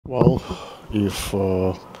Well, if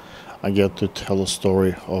I get to tell a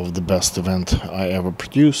story of the best event I ever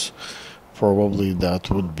produce, probably that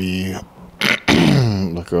would be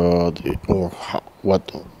like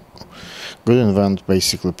what good event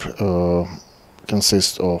basically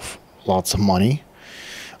consists of lots of money,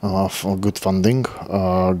 for good funding,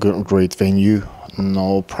 great venue,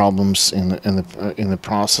 no problems in the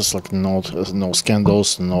process, like no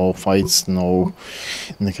scandals, no fights, no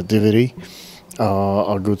negativity,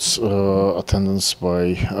 a good attendance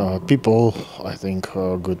by people. I think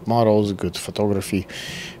good models, good photography.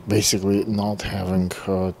 Basically, not having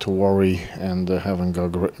to worry and having a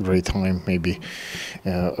great time. Maybe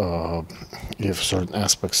if certain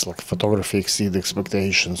aspects like photography exceed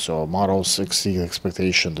expectations, or models exceed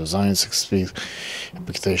expectation, designs exceed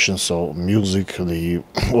expectations, so music, the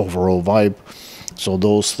overall vibe. So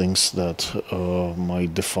those things that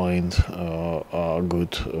might define a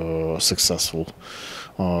good, successful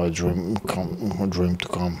dream to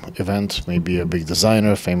come event. Maybe a big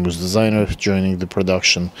designer, famous designer joining the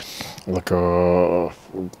production. Like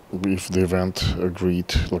if the event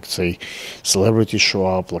agreed, like say, celebrities show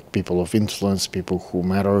up, like people of influence, people who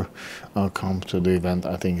matter, come to the event.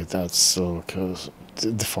 I think that's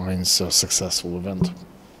defines a successful event.